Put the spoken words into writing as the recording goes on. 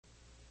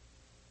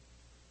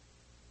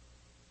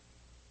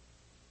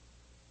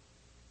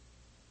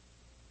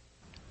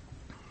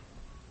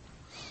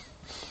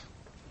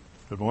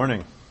Good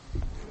morning.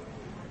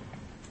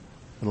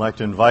 I'd like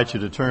to invite you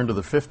to turn to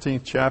the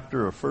 15th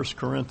chapter of 1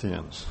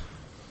 Corinthians.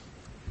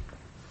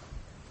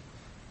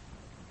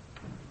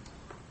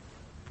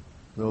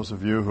 Those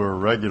of you who are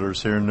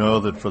regulars here know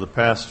that for the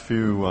past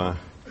few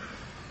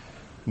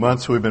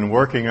months we've been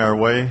working our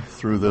way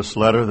through this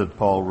letter that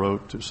Paul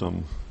wrote to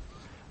some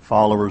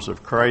followers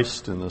of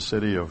Christ in the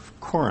city of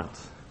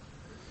Corinth.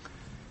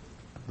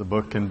 The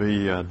book can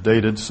be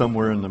dated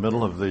somewhere in the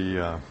middle of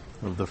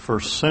the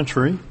first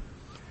century,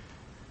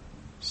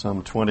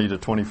 some 20 to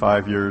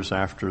 25 years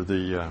after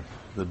the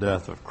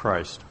death of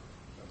Christ.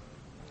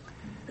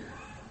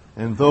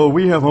 And though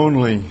we have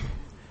only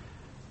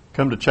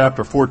come to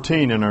chapter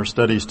 14 in our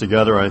studies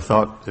together, I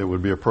thought it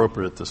would be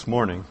appropriate this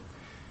morning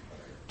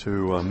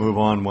to move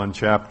on one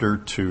chapter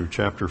to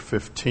chapter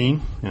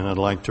 15, and I'd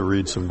like to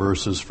read some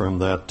verses from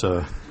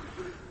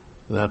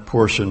that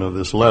portion of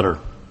this letter.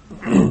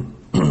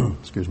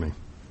 Excuse me.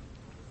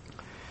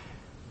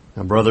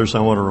 Now, brothers,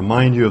 I want to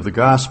remind you of the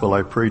gospel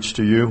I preached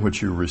to you,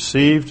 which you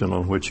received and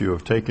on which you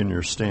have taken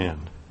your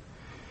stand.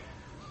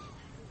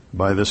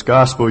 By this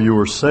gospel you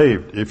were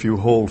saved, if you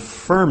hold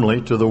firmly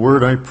to the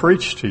word I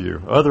preached to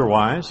you.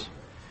 Otherwise,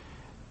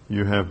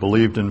 you have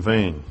believed in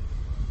vain.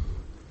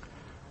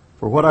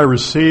 For what I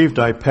received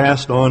I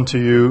passed on to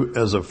you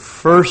as of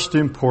first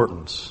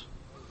importance,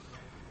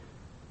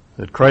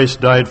 that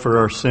Christ died for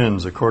our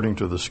sins according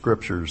to the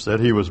Scriptures, that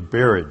He was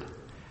buried,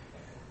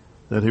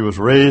 that He was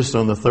raised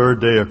on the third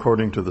day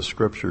according to the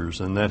Scriptures,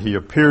 and that He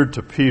appeared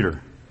to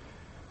Peter,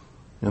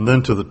 and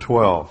then to the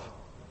 12.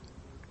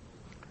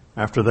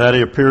 After that He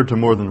appeared to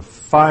more than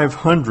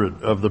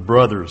 500 of the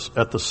brothers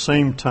at the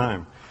same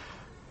time,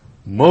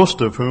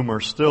 most of whom are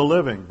still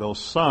living, though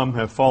some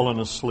have fallen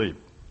asleep.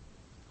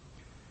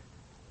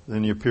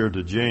 Then He appeared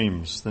to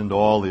James, then to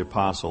all the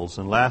apostles,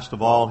 and last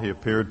of all He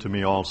appeared to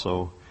me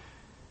also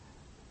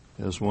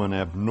as one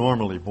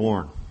abnormally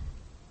born.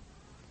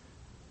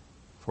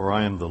 For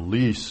I am the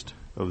least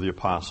of the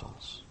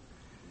apostles,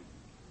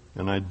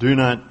 and I do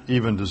not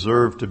even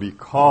deserve to be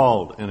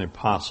called an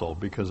apostle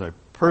because I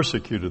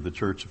persecuted the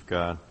church of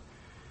God.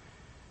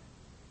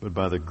 But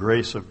by the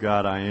grace of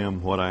God I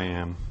am what I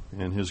am,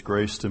 and His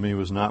grace to me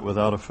was not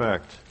without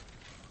effect.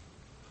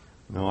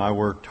 No, I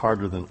worked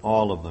harder than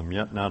all of them,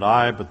 yet not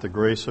I, but the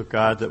grace of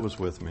God that was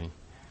with me.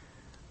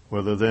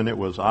 Whether then it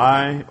was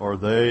I or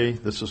they,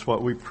 this is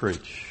what we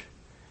preach,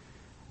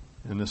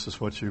 and this is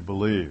what you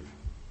believe.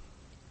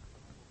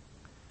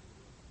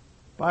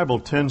 The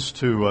Bible tends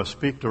to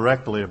speak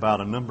directly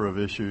about a number of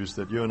issues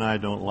that you and I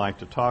don't like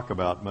to talk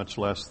about, much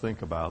less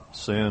think about: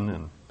 sin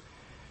and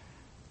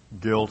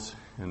guilt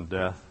and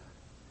death.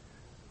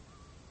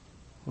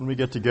 When we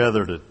get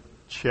together to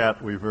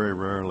chat, we very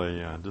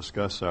rarely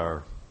discuss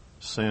our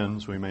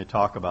sins. We may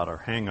talk about our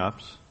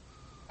hang-ups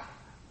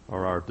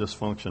or our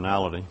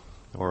dysfunctionality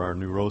or our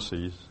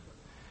neuroses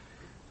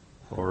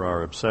or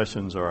our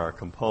obsessions or our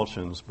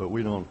compulsions, but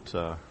we don't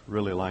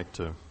really like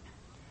to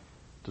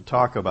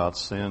talk about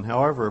sin.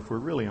 However, if we're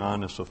really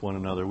honest with one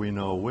another, we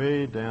know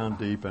way down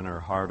deep in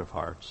our heart of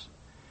hearts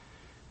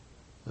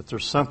that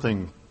there's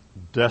something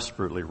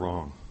desperately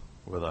wrong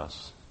with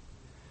us.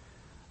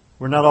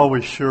 We're not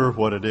always sure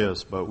what it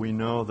is, but we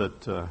know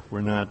that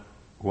we're not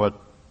what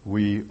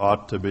we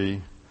ought to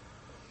be.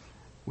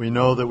 We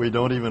know that we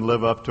don't even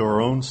live up to our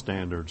own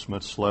standards,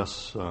 much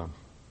less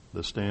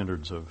the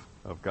standards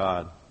of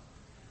God.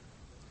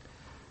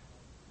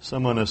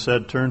 Someone has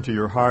said, turn to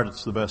your heart,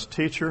 it's the best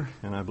teacher,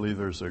 and I believe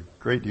there's a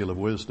great deal of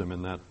wisdom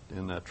in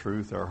that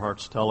truth. Our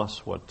hearts tell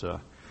us what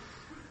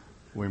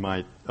we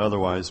might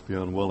otherwise be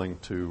unwilling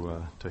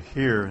to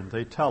hear, and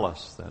they tell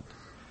us that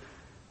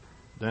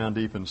down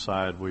deep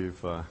inside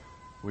we've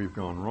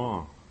gone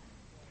wrong.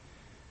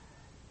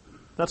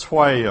 That's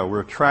why we're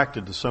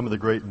attracted to some of the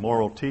great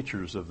moral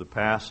teachers of the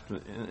past,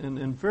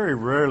 and very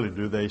rarely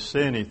do they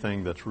say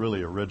anything that's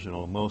really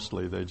original.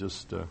 Mostly they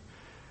just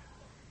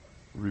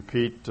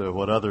repeat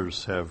what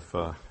others have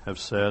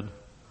said.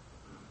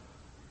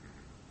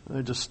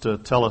 They just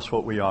tell us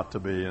what we ought to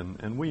be,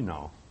 and we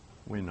know.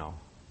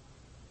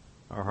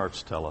 Our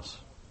hearts tell us.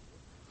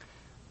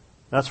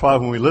 That's why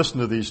when we listen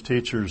to these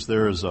teachers,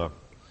 there is a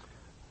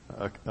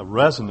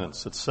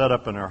resonance that's set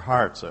up in our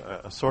hearts,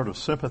 a sort of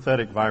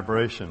sympathetic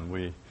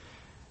vibration.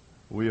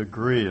 We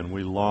agree and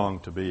we long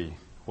to be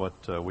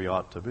what we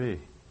ought to be.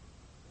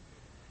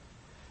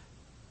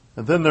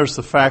 And then there's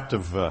the fact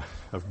of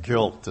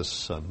guilt,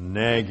 this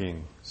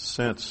nagging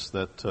sense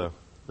that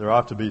there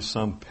ought to be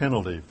some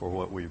penalty for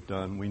what we've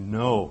done. We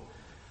know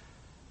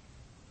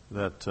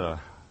that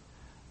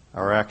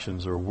our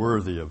actions are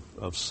worthy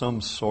of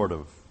some sort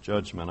of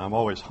judgment. I'm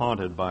always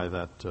haunted by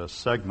that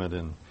segment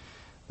in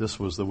This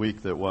Was the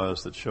Week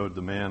that showed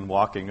the man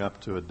walking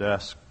up to a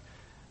desk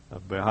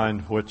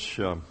behind which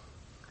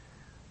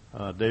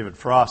David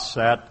Frost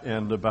sat,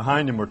 and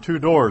behind him were two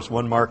doors,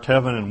 one marked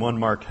heaven and one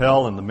marked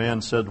hell, and the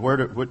man said,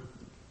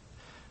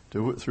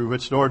 through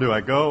which door do I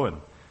go? And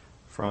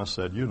Frost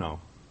said, you know.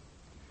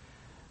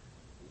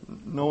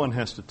 No one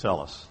has to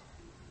tell us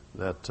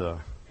that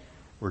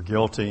we're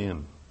guilty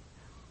and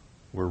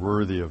we're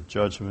worthy of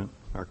judgment.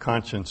 Our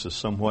conscience is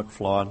somewhat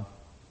flawed.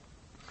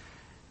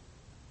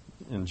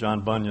 In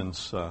John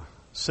Bunyan's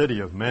City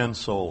of Man's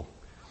Soul,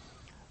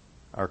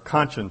 our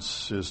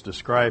conscience is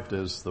described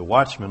as the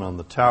watchman on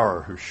the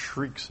tower who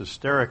shrieks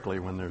hysterically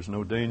when there's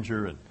no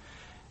danger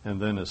and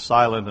then is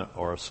silent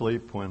or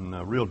asleep when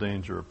real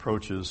danger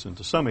approaches. And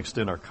to some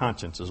extent our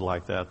conscience is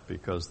like that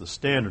because the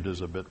standard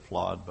is a bit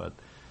flawed,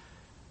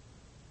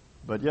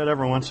 but yet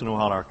every once in a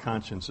while our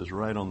conscience is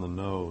right on the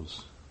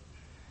nose.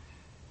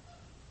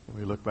 And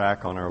we look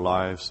back on our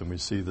lives and we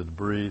see the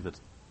debris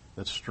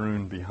that's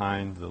strewn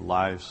behind the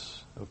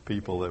lives of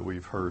people that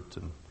we've hurt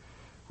and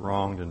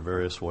wronged in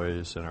various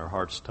ways, and our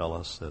hearts tell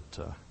us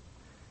that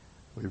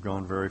we've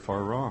gone very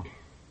far wrong.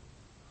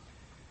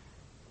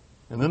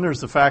 And then there's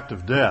the fact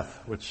of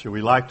death, which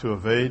we like to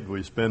evade.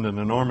 We spend an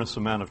enormous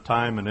amount of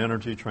time and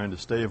energy trying to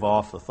stave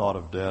off the thought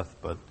of death,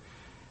 but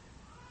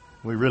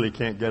we really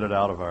can't get it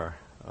out of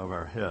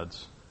our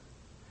heads.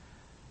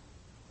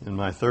 In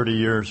my 30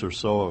 years or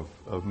so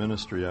of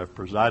ministry, I've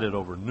presided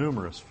over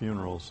numerous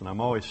funerals, and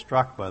I'm always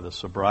struck by the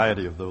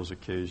sobriety of those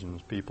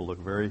occasions. People look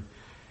very,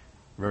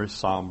 very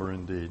somber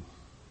indeed.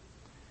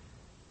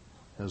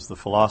 As the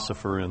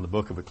philosopher in the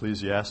book of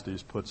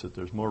Ecclesiastes puts it,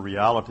 there's more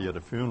reality at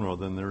a funeral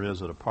than there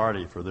is at a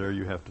party, for there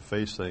you have to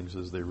face things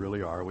as they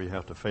really are. We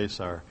have to face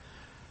our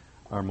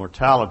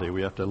mortality.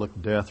 We have to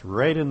look death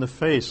right in the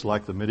face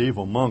like the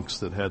medieval monks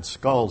that had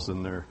skulls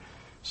in their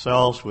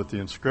cells with the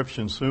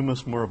inscription,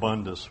 Sumus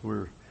Moribundus,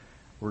 we're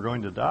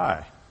going to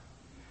die.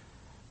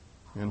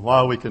 And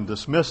while we can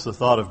dismiss the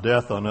thought of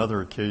death on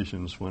other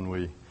occasions when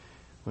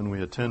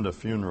we attend a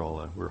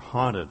funeral, we're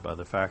haunted by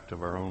the fact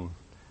of our own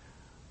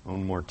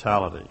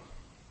mortality.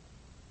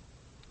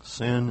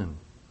 Sin and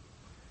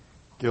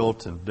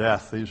guilt and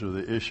death, these are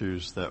the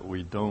issues that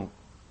we don't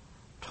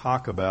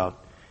talk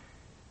about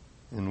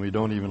and we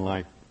don't even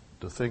like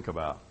to think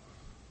about.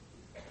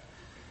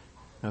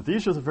 Now,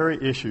 these are the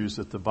very issues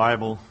that the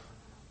Bible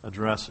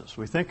addresses.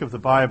 We think of the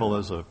Bible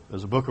as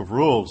a book of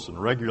rules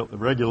and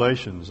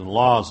regulations and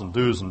laws and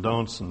do's and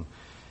don'ts,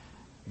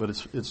 but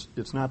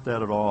it's not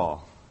that at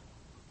all.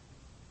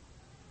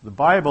 The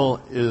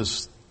Bible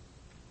is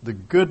the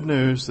good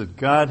news that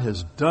God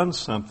has done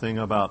something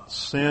about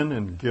sin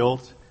and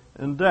guilt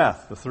and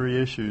death, the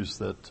three issues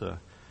that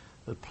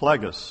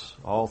plague us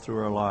all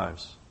through our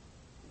lives.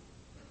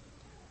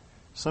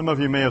 Some of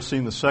you may have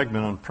seen the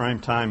segment on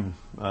prime time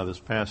this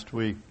past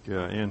week.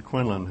 Ann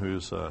Quinlan,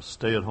 who's a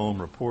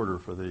stay-at-home reporter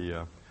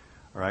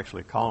or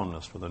actually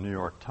columnist for the New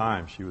York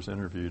Times, she was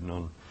interviewed,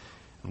 and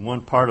in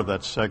one part of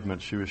that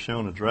segment she was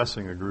shown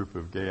addressing a group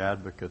of gay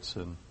advocates,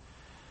 and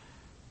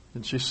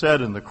she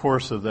said in the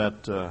course of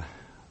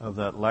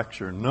that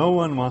lecture, no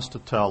one wants to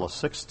tell a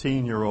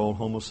 16-year-old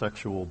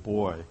homosexual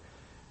boy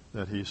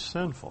that he's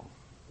sinful.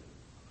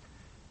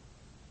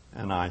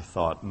 And I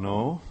thought,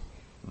 no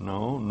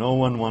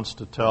one wants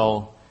to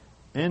tell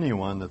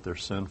anyone that they're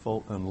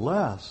sinful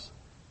unless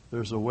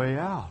there's a way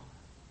out.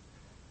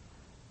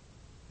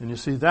 And you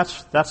see,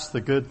 that's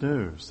the good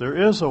news. There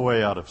is a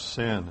way out of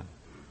sin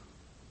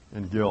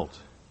and guilt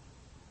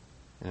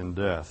and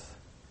death.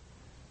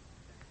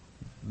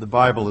 The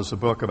Bible is a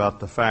book about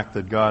the fact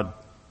that God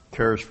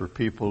cares for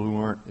people who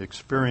aren't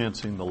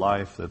experiencing the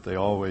life that they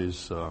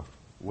always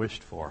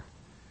wished for.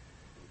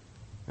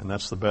 And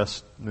that's the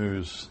best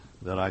news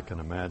that I can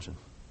imagine.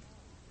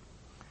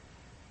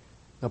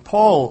 Now,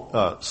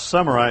 Paul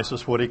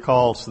summarizes what he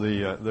calls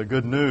the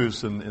good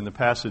news in the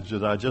passage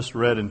that I just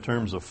read in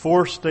terms of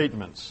 4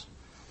 statements.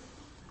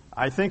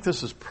 I think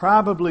this is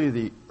probably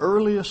the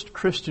earliest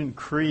Christian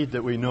creed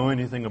that we know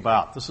anything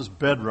about. This is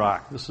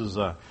bedrock. This is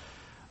a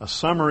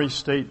summary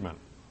statement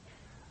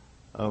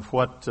of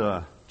what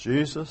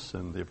Jesus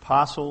and the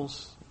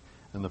apostles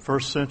and the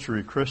first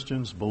century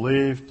Christians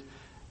believed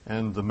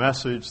and the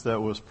message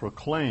that was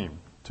proclaimed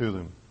to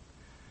them.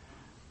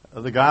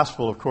 The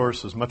gospel, of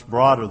course, is much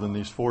broader than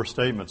these 4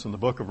 statements. In the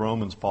book of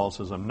Romans, Paul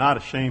says, I'm not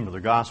ashamed of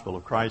the gospel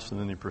of Christ, and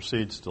then he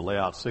proceeds to lay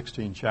out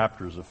 16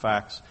 chapters of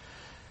facts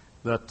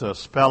that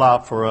spell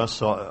out for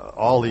us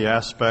all the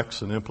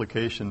aspects and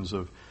implications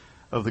of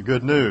the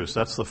good news.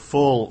 That's the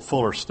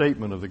fuller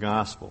statement of the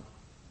gospel.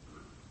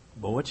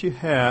 But what you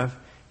have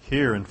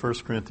here in 1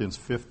 Corinthians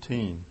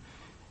 15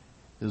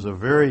 is a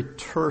very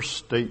terse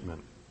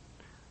statement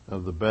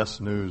of the best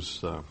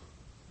news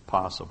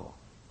possible.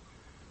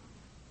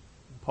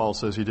 Paul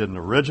says he didn't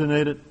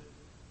originate it,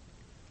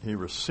 he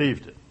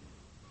received it.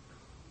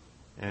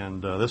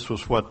 And this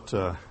was what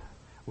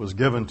was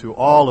given to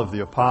all of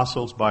the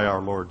apostles by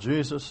our Lord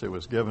Jesus. It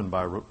was given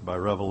by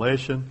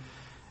revelation,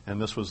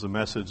 and this was the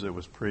message that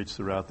was preached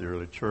throughout the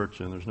early church,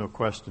 and there's no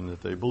question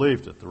that they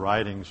believed it. The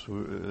writings,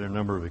 there are a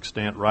number of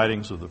extant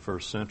writings of the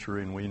first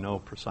century, and we know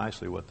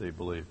precisely what they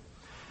believed.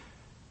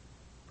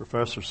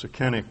 Professor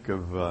Sekenick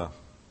of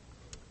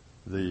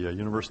the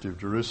University of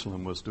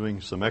Jerusalem was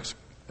doing some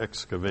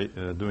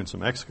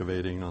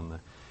excavating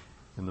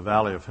in the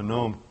valley of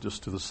Hinnom,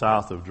 just to the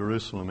south of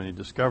Jerusalem, and he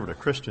discovered a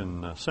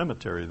Christian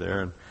cemetery there,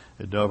 and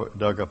they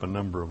dug up a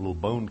number of little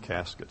bone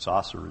caskets,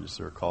 ossuaries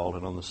they're called,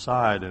 and on the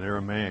side in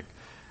Aramaic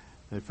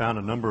they found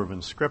a number of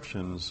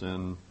inscriptions,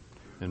 and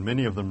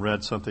many of them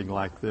read something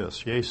like this: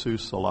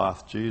 Jesus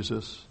Sabaoth,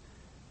 Jesus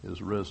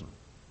is risen.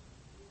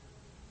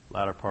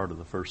 Latter part of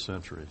the first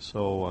century.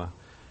 So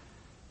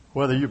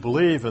whether you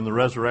believe in the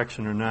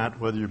resurrection or not,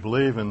 whether you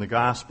believe in the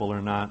gospel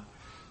or not,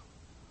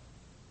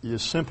 you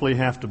simply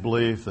have to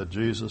believe that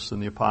Jesus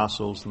and the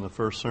apostles and the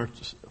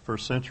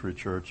first century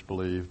church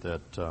believed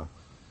that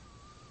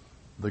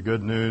the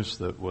good news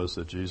that was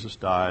that Jesus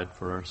died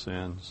for our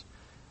sins,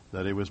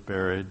 that he was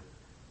buried,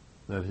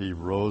 that he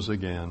rose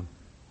again,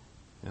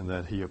 and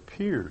that he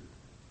appeared.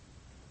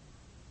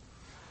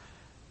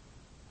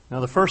 Now,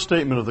 the first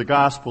statement of the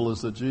gospel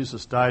is that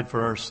Jesus died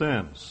for our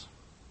sins,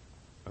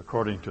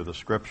 according to the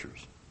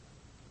Scriptures.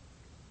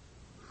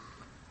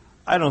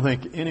 I don't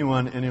think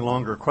anyone any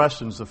longer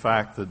questions the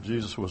fact that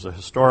Jesus was a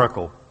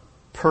historical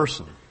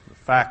person. The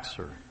facts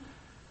are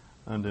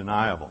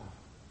undeniable.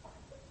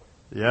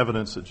 The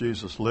evidence that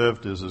Jesus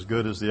lived is as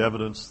good as the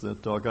evidence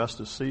that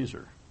Augustus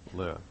Caesar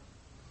lived.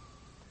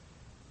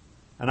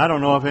 And I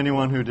don't know of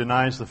anyone who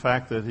denies the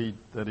fact that he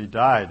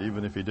died,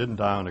 even if he didn't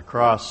die on a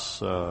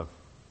cross.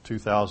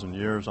 2,000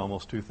 years,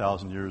 almost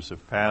 2,000 years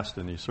have passed,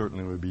 and he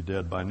certainly would be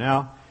dead by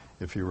now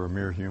if he were a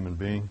mere human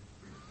being.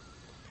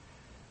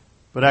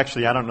 But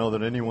actually, I don't know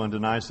that anyone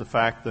denies the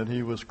fact that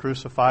he was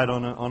crucified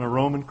on a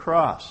Roman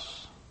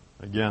cross.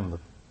 Again, the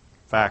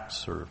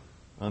facts are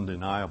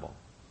undeniable.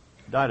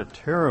 He died a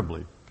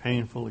terribly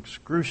painful,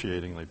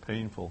 excruciatingly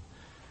painful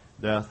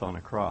death on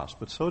a cross.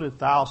 But so did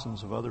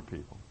thousands of other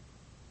people.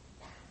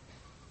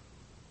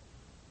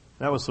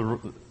 That was the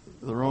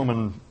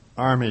Roman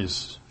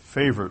army's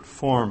favorite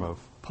form of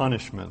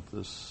punishment,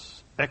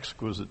 this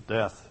exquisite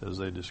death, as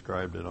they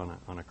described it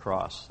on a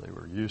cross. They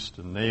were used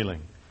to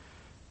nailing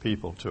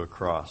people to a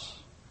cross.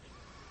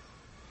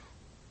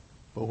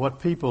 But what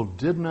people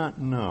did not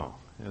know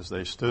as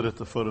they stood at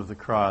the foot of the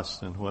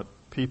cross, and what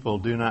people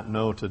do not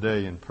know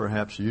today, and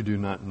perhaps you do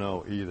not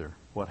know either,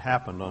 what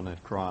happened on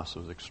that cross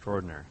was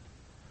extraordinary.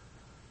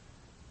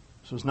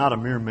 This was not a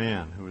mere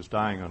man who was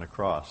dying on a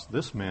cross.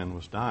 This man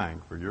was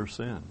dying for your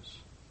sins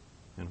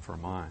and for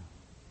mine.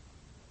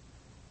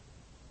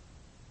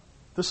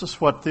 This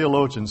is what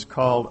theologians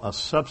call a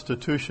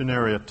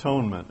substitutionary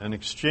atonement, an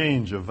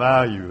exchange of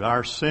value.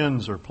 Our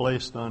sins are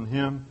placed on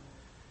him,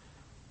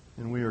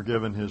 and we are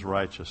given his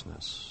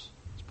righteousness.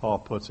 As Paul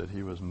puts it,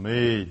 he was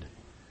made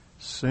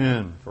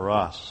sin for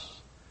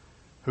us,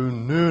 who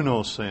knew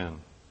no sin,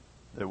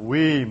 that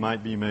we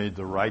might be made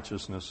the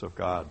righteousness of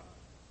God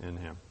in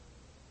him.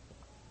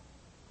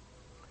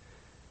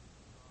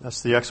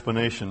 That's the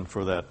explanation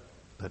for that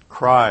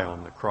cry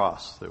on the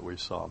cross that we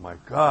saw. My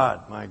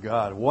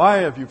God, why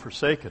have you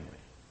forsaken me?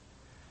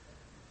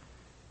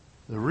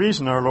 The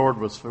reason our Lord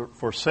was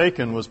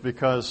forsaken was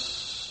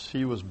because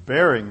he was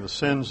bearing the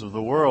sins of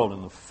the world,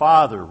 and the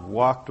Father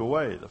walked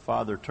away. The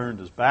Father turned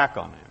his back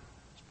on him.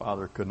 His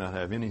Father could not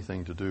have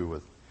anything to do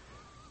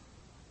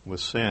with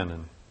sin,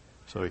 and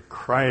so he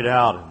cried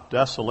out in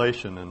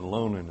desolation and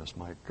loneliness,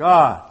 my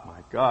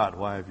God,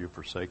 why have you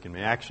forsaken me?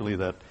 Actually,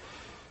 that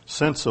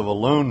sense of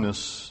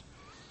aloneness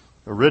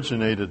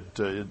originated,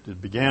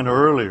 it began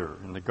earlier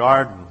in the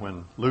garden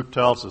when Luke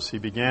tells us he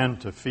began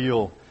to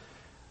feel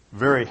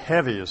very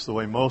heavy, is the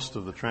way most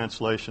of the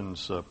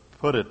translations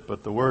put it,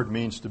 but the word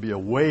means to be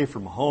away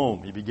from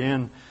home. He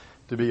began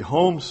to be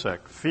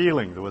homesick,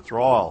 feeling the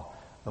withdrawal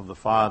of the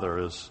Father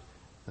as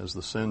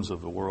the sins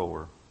of the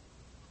world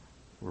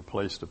were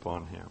placed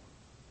upon him.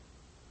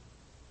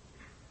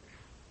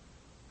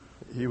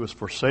 He was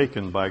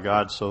forsaken by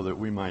God so that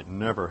we might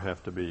never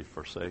have to be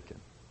forsaken.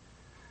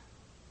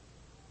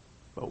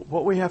 But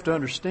what we have to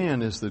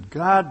understand is that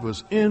God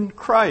was in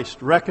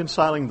Christ,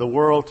 reconciling the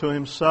world to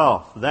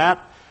himself.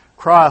 That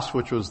cross,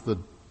 which was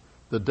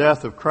the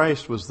death of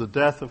Christ, was the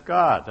death of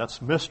God.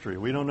 That's mystery.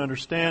 We don't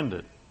understand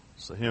it.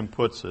 As the hymn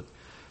puts it,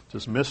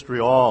 just mystery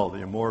all, the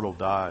immortal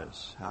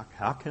dies.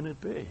 How can it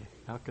be?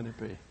 How can it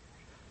be?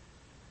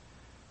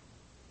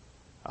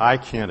 I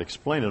can't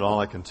explain it. All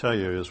I can tell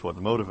you is what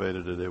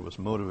motivated it. It was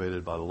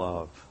motivated by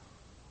love.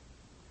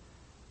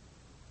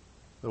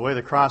 The way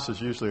the cross is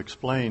usually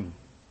explained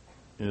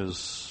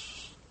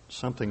is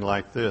something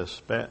like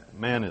this.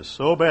 Man is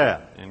so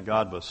bad, and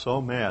God was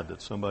so mad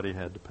that somebody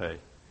had to pay.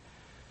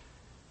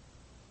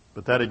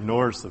 But that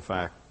ignores the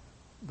fact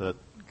that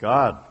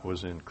God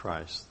was in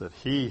Christ, that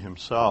he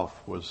himself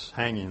was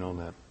hanging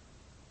on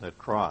that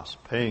cross,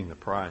 paying the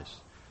price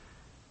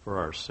for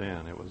our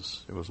sin. It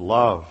was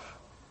love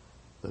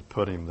that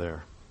put him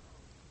there.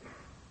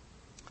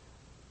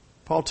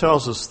 Paul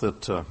tells us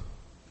that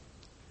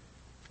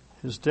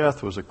his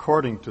death was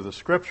according to the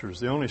Scriptures.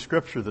 The only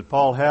Scripture that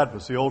Paul had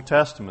was the Old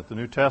Testament. The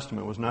New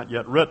Testament was not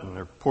yet written.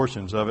 There are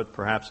portions of it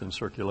perhaps in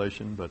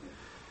circulation, but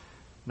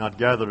not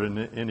gathered in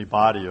any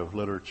body of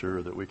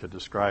literature that we could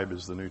describe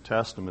as the New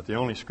Testament. The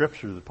only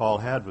Scripture that Paul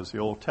had was the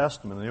Old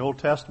Testament. And the Old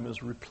Testament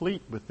is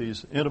replete with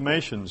these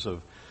intimations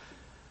of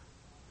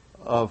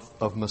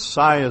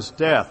Messiah's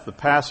death. The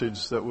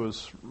passage that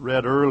was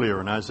read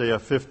earlier in Isaiah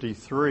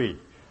 53,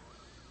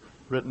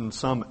 written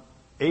some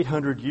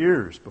 800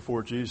 years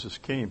before Jesus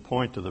came,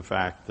 point to the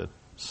fact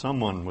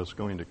Someone was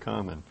going to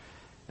come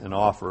and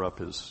offer up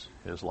his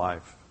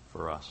life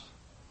for us.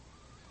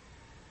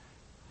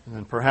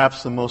 And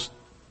perhaps the most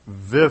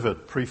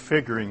vivid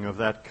prefiguring of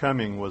that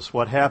coming was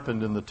what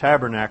happened in the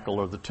tabernacle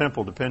or the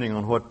temple, depending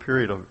on what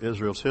period of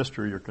Israel's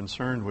history you're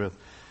concerned with.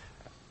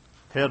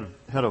 Head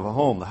of a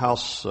home,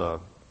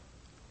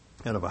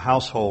 head of a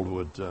household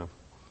would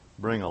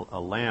bring a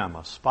lamb,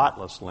 a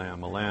spotless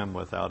lamb, a lamb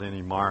without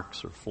any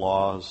marks or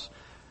flaws,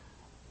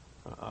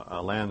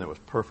 a lamb that was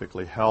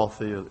perfectly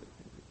healthy.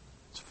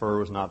 Its fur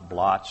was not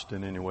blotched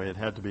in any way. It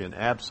had to be an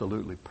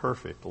absolutely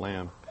perfect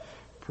lamb,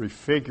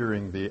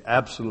 prefiguring the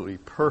absolutely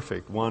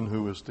perfect one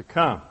who was to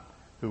come,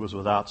 who was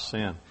without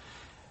sin.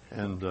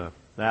 And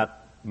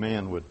that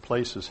man would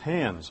place his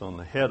hands on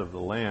the head of the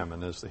lamb,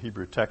 and as the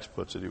Hebrew text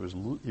puts it,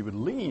 he would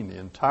lean the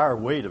entire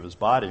weight of his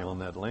body on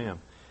that lamb,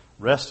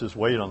 rest his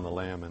weight on the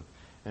lamb,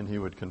 and he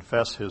would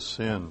confess his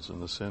sins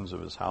and the sins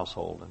of his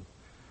household,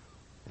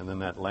 and then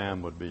that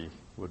lamb would be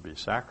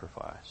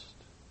sacrificed,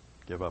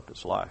 give up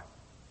its life.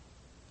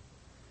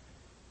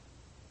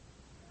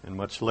 And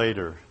much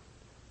later,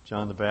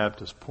 John the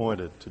Baptist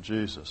pointed to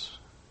Jesus,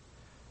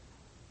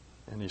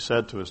 and he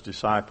said to his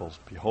disciples,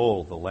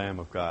 "Behold, the Lamb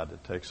of God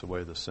that takes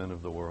away the sin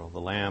of the world," the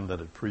Lamb that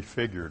had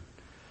prefigured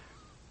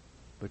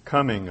the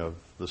coming of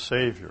the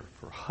Savior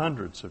for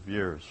hundreds of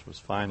years was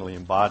finally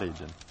embodied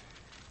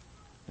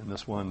in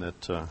this one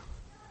that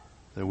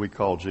we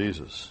call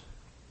Jesus.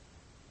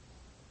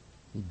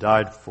 He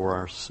died for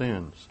our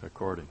sins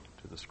according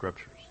to the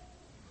Scriptures.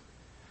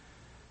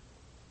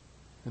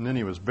 And then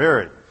he was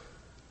buried,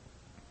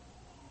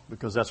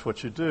 because that's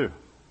what you do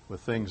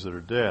with things that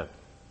are dead.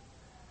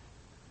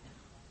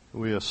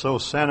 We have so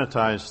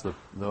sanitized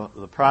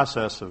the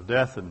process of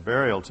death and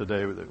burial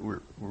today that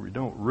we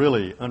don't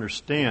really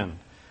understand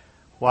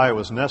why it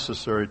was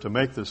necessary to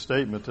make this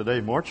statement.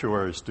 Today,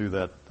 mortuaries do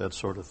that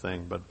sort of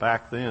thing. But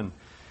back then,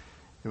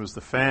 it was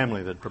the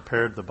family that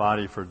prepared the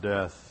body for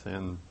death,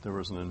 and there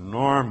was an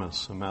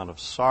enormous amount of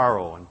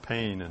sorrow and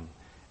pain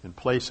in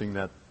placing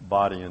that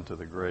body into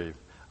the grave.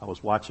 I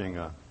was watching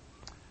a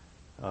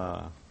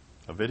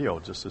video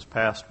just this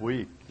past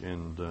week,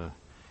 and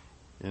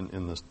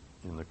in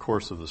the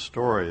course of the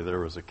story, there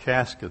was a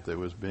casket that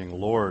was being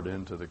lowered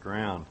into the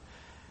ground.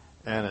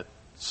 And it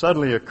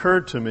suddenly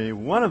occurred to me,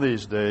 one of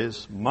these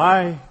days,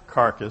 my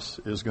carcass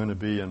is going to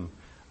be in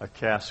a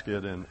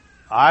casket, and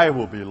I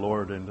will be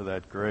lowered into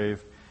that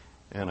grave.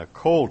 And a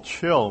cold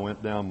chill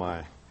went down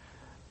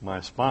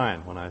my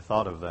spine when I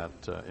thought of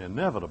that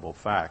inevitable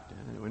fact.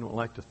 And we don't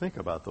like to think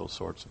about those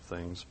sorts of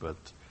things, but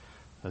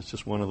that's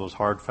just one of those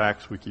hard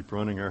facts we keep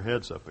running our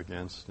heads up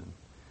against. And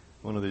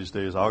one of these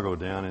days, I'll go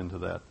down into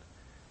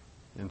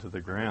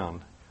the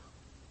ground.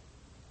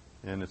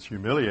 And it's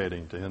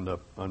humiliating to end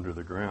up under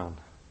the ground.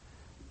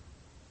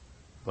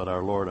 But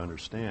our Lord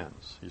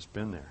understands. He's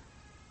been there.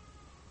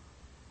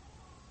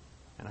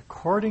 And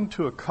according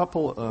to a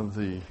couple of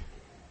the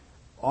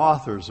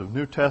authors of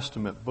New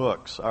Testament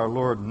books, our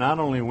Lord not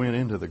only went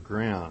into the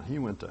ground, He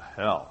went to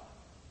hell.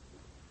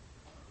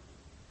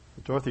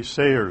 Dorothy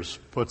Sayers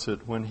puts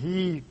it, when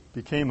He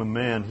became a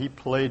man, He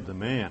played the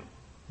man.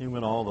 He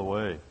went all the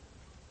way.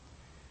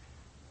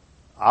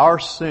 Our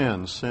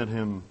sin sent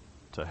Him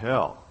to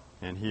hell,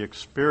 and He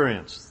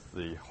experienced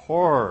the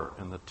horror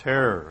and the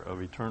terror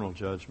of eternal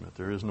judgment.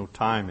 There is no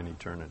time in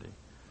eternity.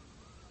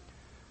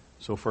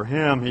 So for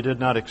Him, He did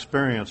not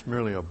experience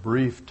merely a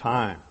brief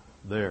time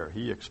there.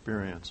 He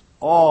experienced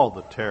all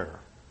the terror,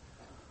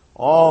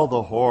 all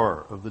the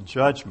horror of the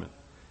judgment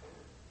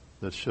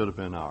that should have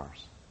been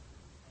ours.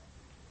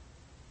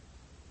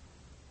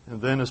 And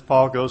then, as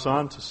Paul goes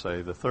on to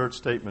say, the third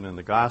statement in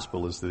the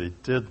gospel is that He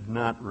did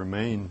not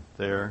remain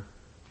there.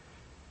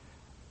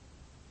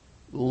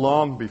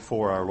 Long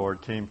before our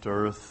Lord came to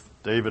earth,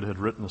 David had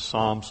written a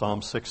psalm,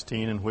 Psalm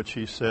 16, in which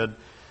he said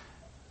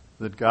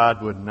that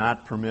God would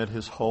not permit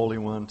His Holy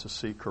One to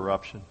see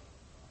corruption.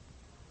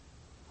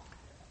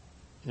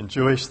 In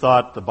Jewish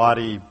thought, the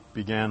body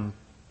began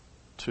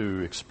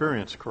to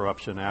experience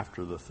corruption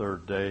after the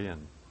third day,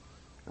 and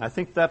I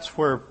think that's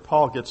where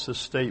Paul gets this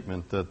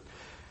statement that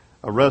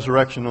a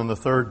resurrection on the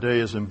third day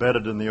is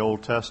embedded in the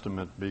Old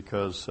Testament,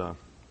 because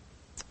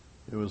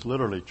it was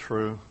literally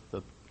true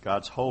that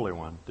God's Holy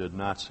One did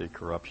not see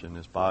corruption.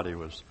 His body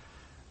was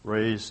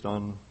raised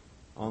on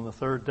the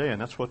third day, and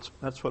that's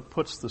what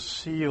puts the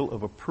seal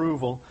of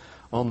approval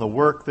on the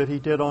work that He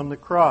did on the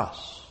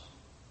cross.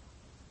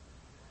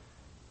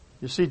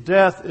 You see,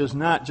 death is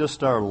not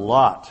just our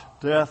lot.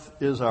 Death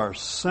is our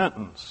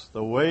sentence.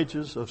 The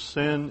wages of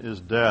sin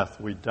is death.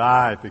 We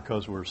die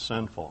because we're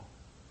sinful.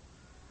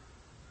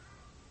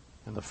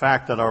 And the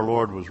fact that our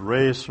Lord was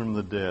raised from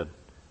the dead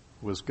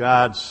was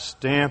God's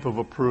stamp of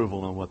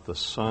approval on what the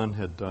Son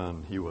had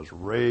done. He was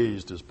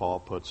raised, as Paul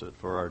puts it,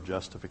 for our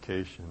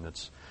justification.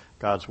 It's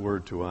God's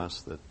word to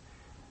us that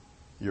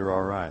you're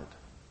all right.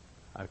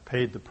 I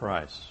paid the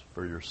price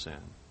for your sin.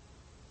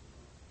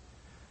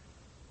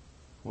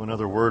 One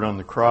other word on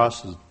the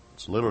cross,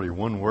 it's literally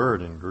one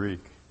word in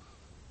Greek.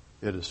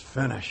 It is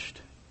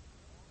finished.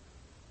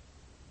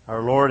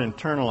 Our Lord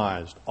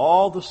internalized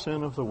all the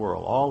sin of the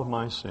world, all of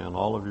my sin,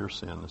 all of your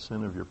sin, the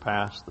sin of your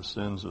past, the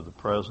sins of the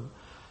present,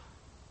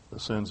 the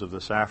sins of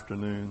this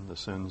afternoon, the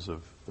sins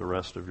of the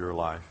rest of your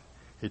life.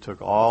 He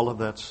took all of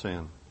that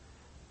sin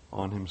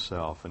on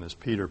himself, and as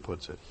Peter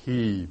puts it,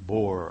 he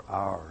bore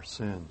our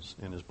sins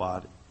in his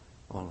body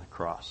on the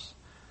cross,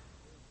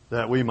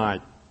 that we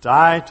might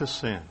die to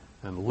sin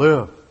and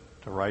live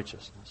to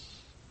righteousness.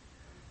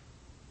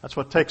 That's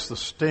what takes the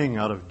sting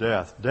out of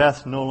death.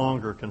 Death no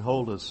longer can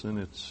hold us in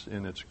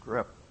its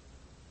grip,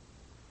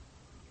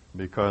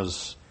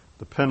 because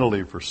the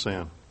penalty for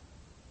sin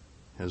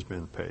has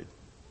been paid.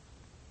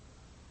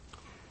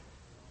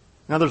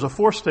 Now, there's a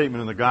fourth statement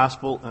in the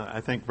gospel.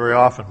 I think very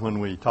often when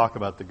we talk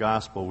about the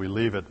gospel, we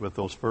leave it with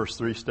those first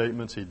three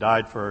statements. He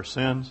died for our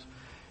sins,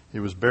 he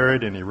was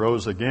buried, and he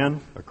rose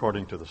again,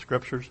 according to the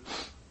Scriptures.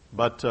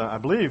 But I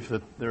believe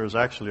that there is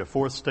actually a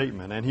fourth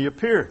statement, and he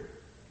appeared.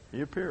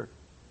 He appeared.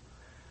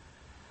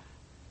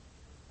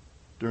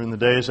 During the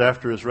days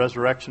after his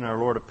resurrection, our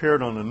Lord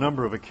appeared on a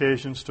number of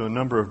occasions to a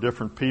number of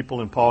different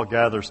people, and Paul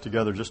gathers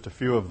together just a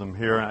few of them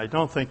here. I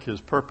don't think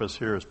his purpose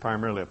here is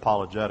primarily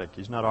apologetic.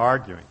 He's not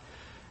arguing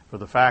for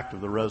the fact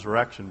of the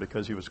resurrection,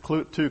 because he was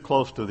too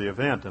close to the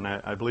event, and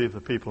I believe the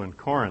people in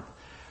Corinth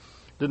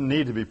didn't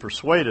need to be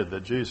persuaded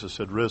that Jesus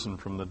had risen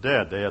from the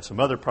dead. They had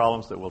some other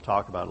problems that we'll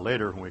talk about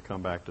later when we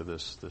come back to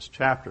this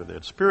chapter. They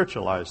had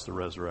spiritualized the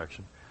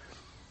resurrection.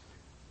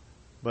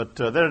 But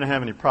they didn't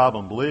have any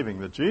problem believing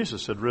that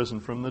Jesus had risen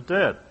from the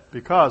dead,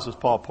 because, as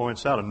Paul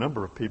points out, a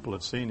number of people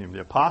had seen him. The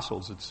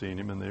apostles had seen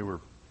him, and they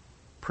were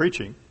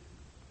preaching,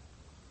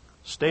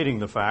 stating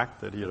the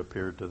fact that he had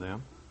appeared to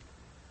them.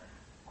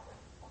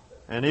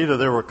 And either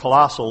they were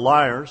colossal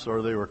liars,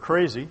 or they were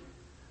crazy,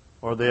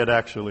 or they had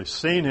actually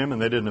seen him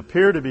and they didn't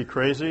appear to be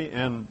crazy,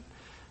 and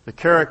the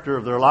character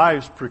of their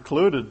lives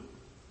precluded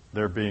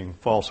there being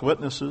false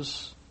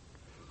witnesses.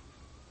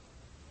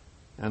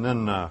 And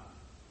then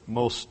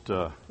most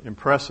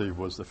impressive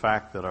was the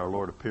fact that our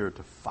Lord appeared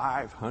to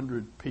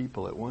 500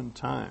 people at one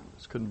time.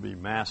 This couldn't be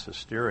mass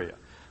hysteria.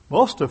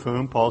 Most of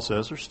whom, Paul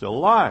says, are still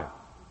alive.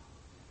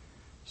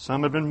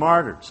 Some had been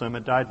martyred. Some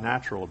had died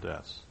natural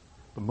deaths.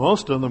 But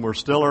most of them were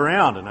still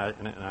around. And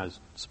I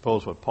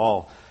suppose what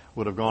Paul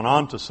would have gone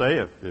on to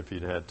say if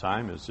he'd had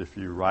time is, if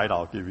you write,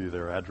 I'll give you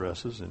their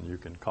addresses and you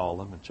can call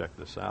them and check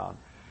this out.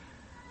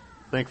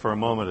 Think for a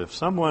moment, if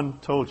someone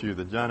told you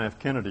that John F.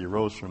 Kennedy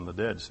rose from the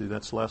dead, see,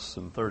 that's less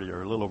than 30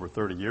 or a little over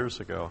 30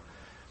 years ago.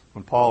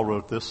 When Paul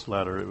wrote this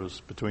letter, it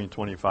was between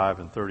 25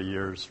 and 30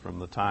 years from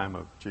the time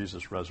of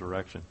Jesus'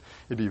 resurrection.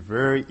 It'd be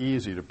very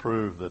easy to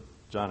prove that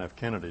John F.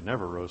 Kennedy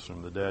never rose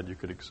from the dead. You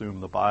could exhume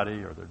the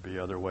body, or there'd be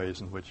other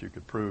ways in which you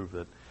could prove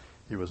that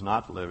he was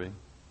not living,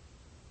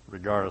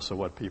 regardless of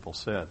what people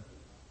said.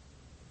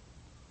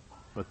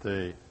 But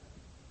the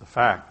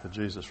fact that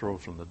Jesus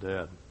rose from the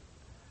dead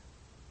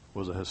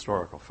was a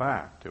historical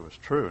fact. It was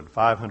true, and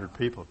 500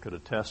 people could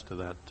attest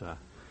to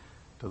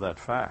that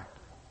fact.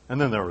 And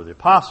then there were the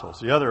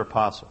apostles, the other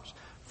apostles.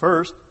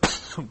 First,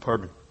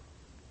 pardon me,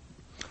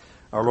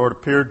 our Lord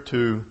appeared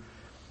to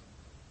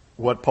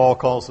what Paul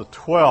calls the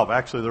 12.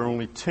 Actually, there were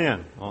only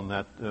 10 on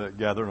that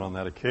gathered on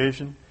that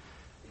occasion.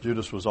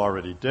 Judas was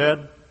already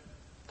dead.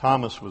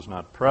 Thomas was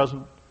not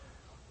present.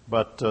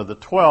 But the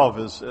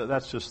 12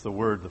 that's just the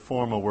word, the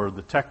formal word,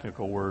 the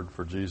technical word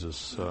for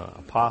Jesus'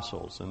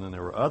 apostles. And then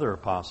there were other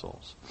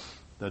apostles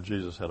that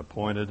Jesus had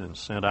appointed and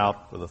sent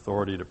out with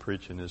authority to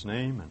preach in his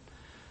name.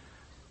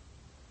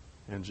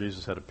 And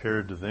Jesus had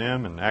appeared to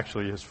them. And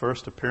actually his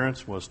first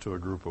appearance was to a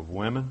group of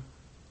women.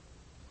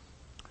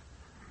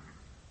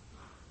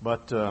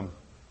 But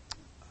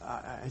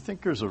I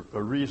think there's a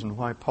reason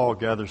why Paul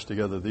gathers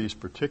together these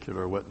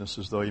particular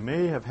witnesses, though he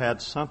may have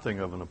had something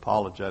of an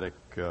apologetic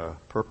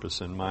purpose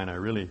in mind. I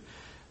really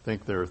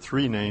think there are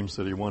three names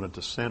that he wanted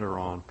to center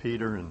on: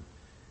 Peter and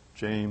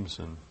James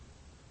and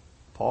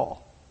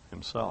Paul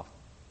himself.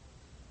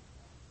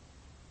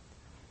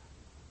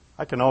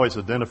 I can always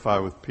identify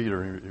with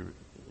Peter.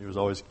 He was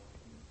always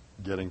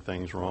getting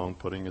things wrong,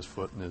 putting his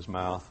foot in his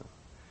mouth.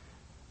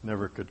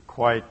 Never could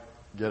quite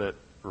get it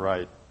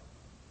right.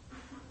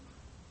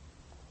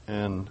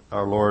 And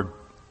our Lord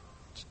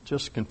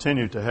just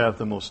continued to have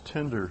the most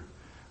tender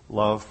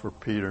love for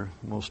Peter,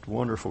 the most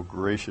wonderful,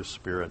 gracious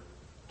spirit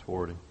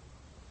toward him.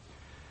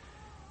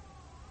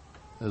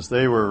 As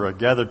they were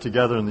gathered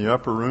together in the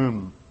upper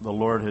room, the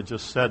Lord had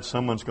just said,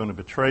 someone's going to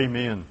betray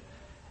me.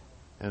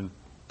 And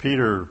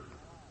Peter,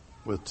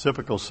 with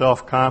typical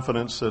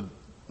self-confidence, said,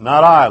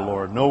 not I,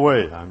 Lord, no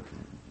way.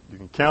 You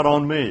can count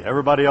on me.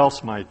 Everybody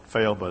else might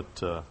fail,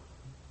 but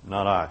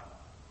not I.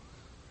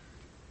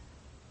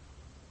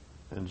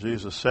 And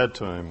Jesus said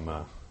to him,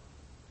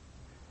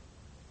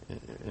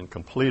 in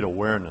complete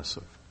awareness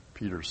of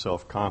Peter's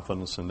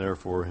self-confidence and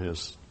therefore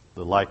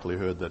the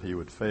likelihood that he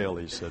would fail,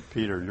 he said,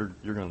 Peter,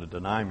 you're going to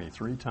deny me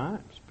 3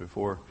 times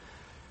before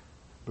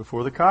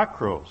the cock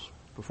crows,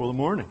 before the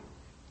morning.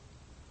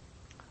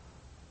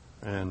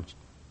 And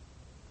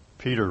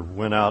Peter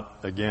went out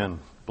again,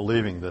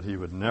 believing that he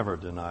would never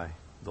deny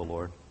the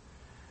Lord.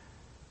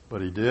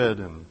 But he did,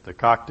 and the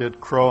cock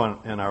did crow,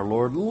 and our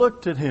Lord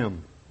looked at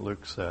him,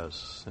 Luke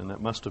says. And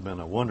it must have been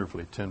a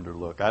wonderfully tender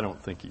look. I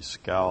don't think he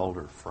scowled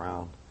or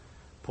frowned,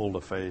 pulled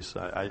a face.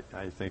 I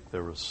think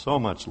there was so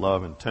much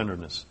love and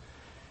tenderness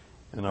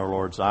in our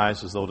Lord's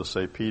eyes, as though to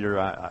say, Peter,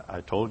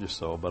 I told you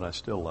so, but I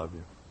still love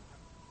you.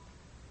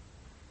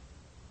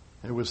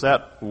 It was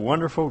that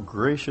wonderful,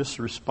 gracious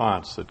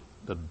response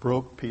that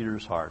broke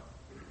Peter's heart.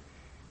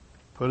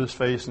 Put his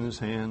face in his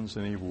hands,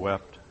 and he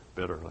wept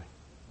bitterly.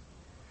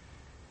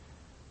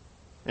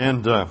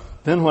 And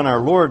then when our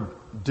Lord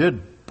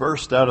did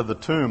burst out of the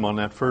tomb on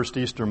that first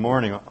Easter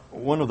morning,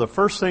 one of the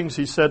first things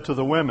he said to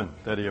the women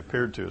that he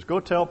appeared to is,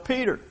 go tell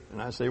Peter.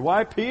 And I say,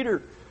 why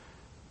Peter?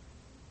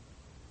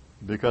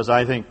 Because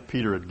I think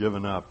Peter had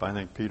given up. I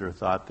think Peter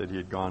thought that he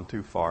had gone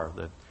too far,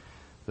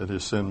 that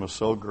his sin was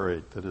so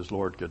great that his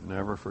Lord could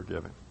never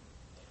forgive him.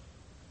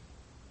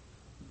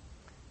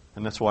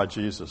 And that's why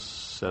Jesus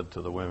said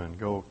to the women,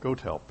 go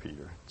tell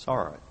Peter. It's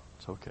all right.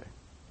 It's okay.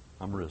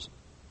 I'm risen.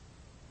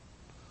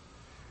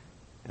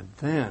 And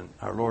then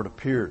our Lord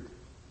appeared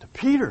to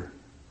Peter,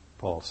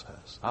 Paul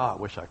says. I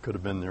wish I could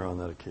have been there on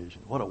that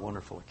occasion. What a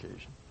wonderful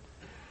occasion.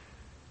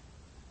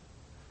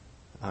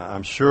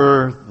 I'm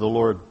sure the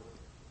Lord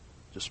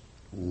just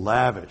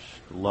lavished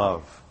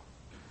love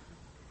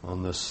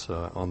on this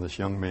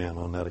young man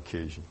on that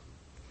occasion.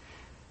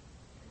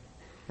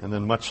 And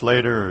then much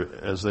later,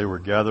 as they were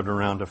gathered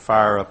around a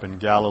fire up in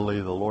Galilee,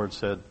 the Lord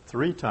said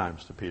 3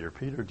 times to Peter,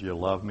 Peter, do you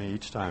love me?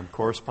 Each time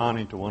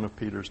corresponding to one of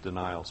Peter's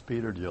denials.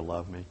 Peter, do you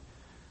love me?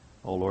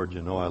 Oh, Lord,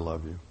 you know I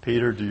love you.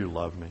 Peter, do you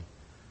love me?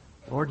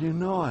 Lord, you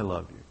know I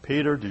love you.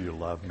 Peter, do you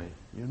love me?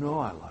 You know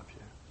I love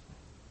you.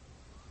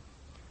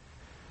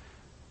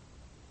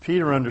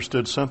 Peter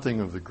understood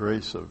something of the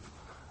grace of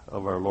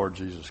our Lord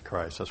Jesus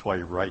Christ. That's why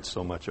he writes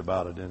so much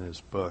about it in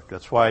his book.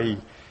 That's why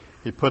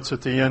he puts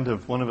at the end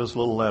of one of his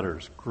little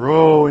letters,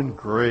 grow in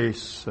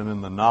grace and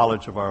in the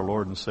knowledge of our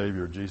Lord and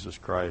Savior, Jesus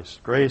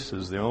Christ. Grace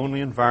is the only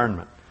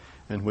environment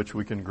in which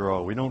we can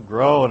grow. We don't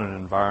grow in an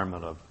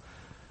environment of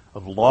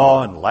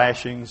law and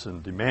lashings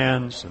and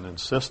demands and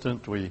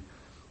insistent. We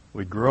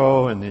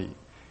grow in the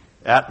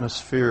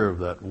atmosphere of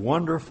that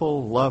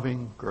wonderful,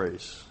 loving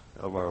grace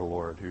of our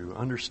Lord, who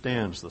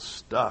understands the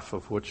stuff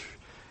of which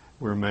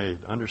we're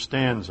made,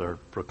 understands our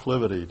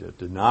proclivity to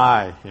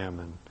deny Him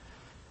and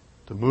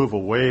to move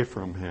away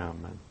from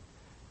Him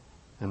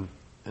and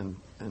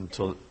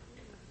to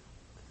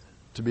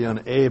be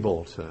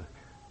unable to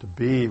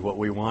be what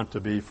we want to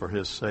be for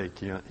His sake.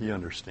 He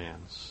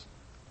understands.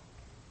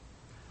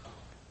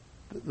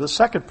 The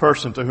second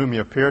person to whom He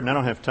appeared, and I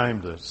don't have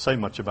time to say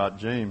much about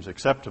James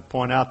except to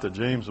point out that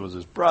James was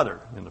his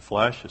brother in the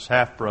flesh, his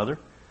half-brother.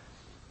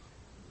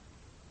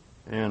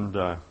 And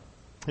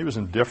he was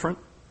indifferent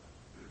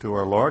to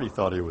our Lord. He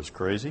thought he was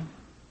crazy.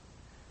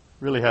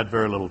 Really had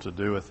very little to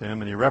do with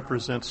Him. And he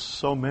represents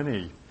so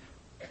many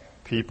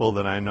people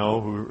that I know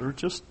who are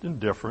just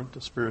indifferent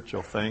to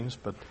spiritual things.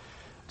 But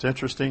it's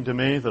interesting to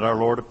me that our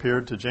Lord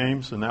appeared to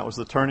James, and that was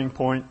the turning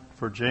point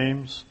for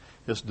James.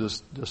 His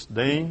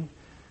disdain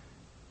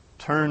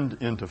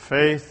turned into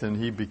faith, and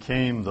he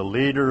became the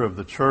leader of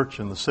the church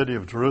in the city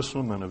of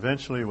Jerusalem, and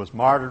eventually was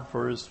martyred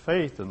for his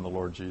faith in the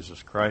Lord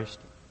Jesus Christ.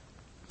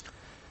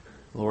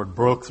 The Lord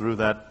broke through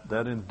that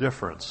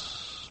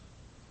indifference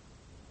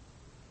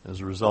as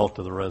a result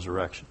of the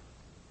resurrection.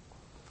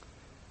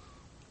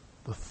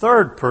 The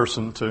third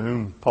person to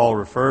whom Paul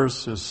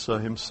refers is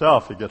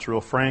himself. He gets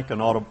real frank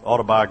and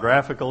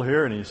autobiographical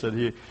here, and he said,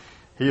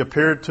 he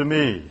appeared to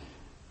me,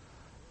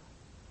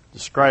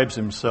 describes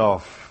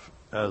himself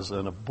as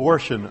an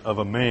abortion of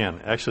a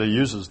man. Actually, he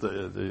uses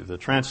the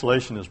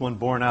translation as one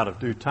born out of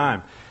due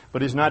time.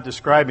 But he's not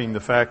describing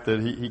the fact that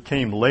he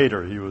came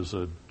later. He was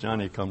a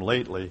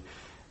Johnny-come-lately.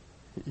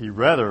 He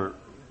rather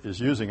is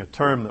using a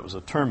term that was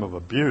a term of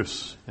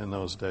abuse in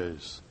those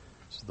days.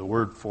 It's the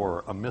word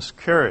for a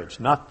miscarriage.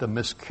 Not the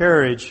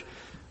miscarriage,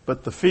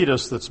 but the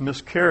fetus that's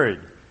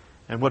miscarried.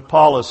 And what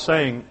Paul is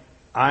saying,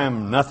 I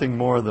am nothing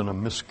more than a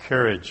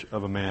miscarriage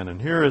of a man. And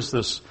here is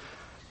this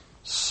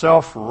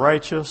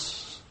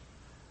self-righteous,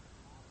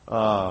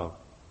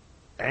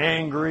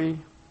 angry,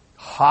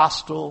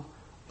 hostile,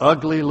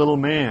 ugly little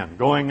man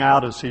going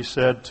out, as he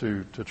said,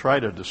 to try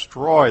to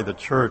destroy the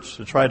church,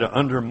 to try to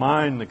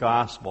undermine the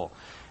gospel.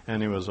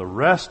 And he was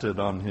arrested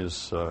on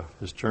his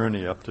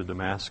journey up to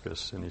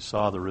Damascus, and he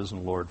saw the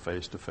risen Lord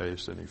face to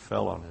face, and he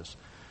fell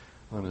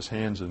on his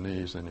hands and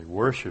knees, and he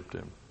worshipped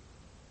Him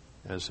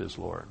as his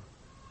Lord.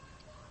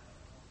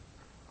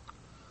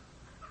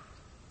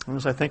 And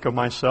as I think of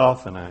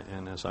myself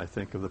and as I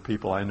think of the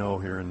people I know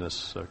here in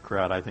this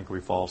crowd, I think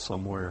we fall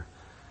somewhere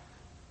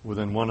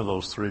within one of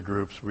those 3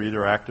 groups. We're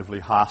either actively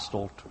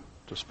hostile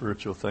to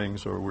spiritual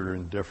things, or we're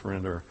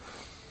indifferent, or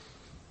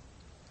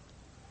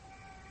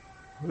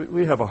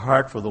we have a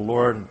heart for the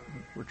Lord, and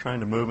we're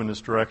trying to move in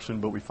His direction,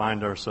 but we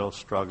find ourselves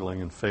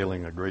struggling and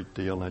failing a great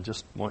deal. And I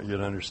just want you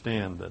to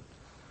understand that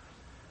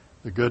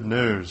the good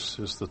news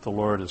is that the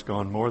Lord has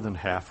gone more than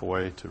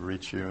halfway to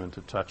reach you and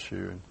to touch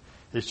you. And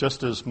He's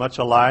just as much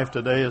alive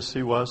today as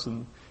He was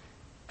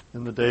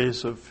in the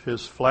days of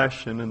his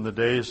flesh and in the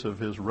days of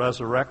his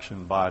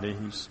resurrection body.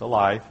 He's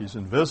alive. He's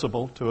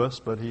invisible to us,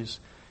 but he's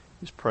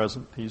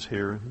present. He's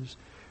here. He's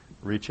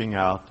reaching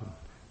out and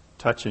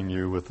touching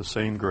you with the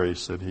same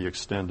grace that he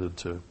extended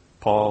to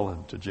Paul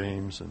and to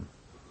James and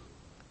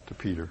to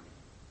Peter.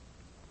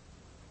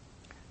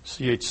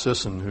 C.H.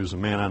 Sisson, who's a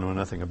man I know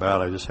nothing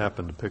about, I just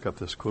happened to pick up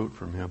this quote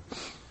from him,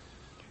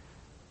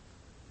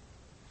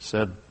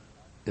 said,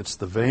 "It's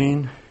the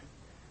vain,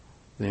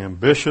 the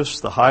ambitious,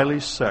 the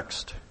highly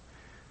sexed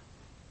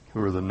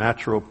who are the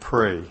natural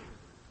prey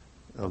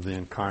of the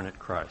incarnate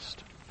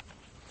Christ.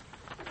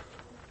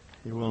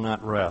 He will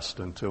not rest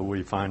until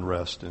we find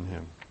rest in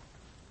him."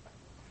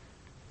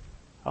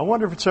 I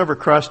wonder if it's ever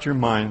crossed your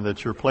mind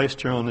that you're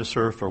placed here on this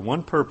earth for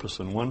one purpose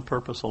and one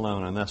purpose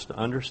alone, and that's to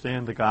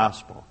understand the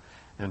gospel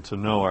and to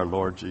know our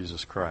Lord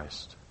Jesus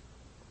Christ.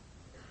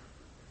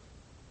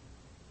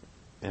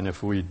 And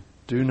if we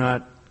do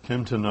not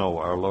come to know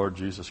our Lord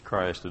Jesus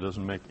Christ, it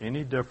doesn't make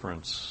any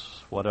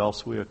difference what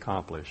else we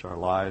accomplish. Our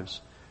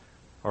lives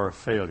are a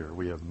failure.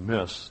 We have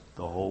missed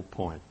the whole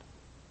point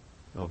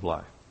of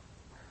life.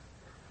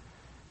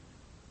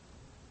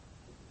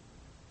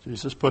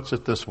 Jesus puts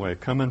it this way,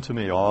 "Come unto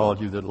me, all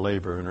you that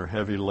labor and are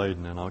heavy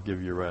laden, and I'll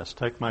give you rest.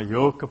 Take my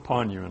yoke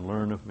upon you and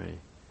learn of me.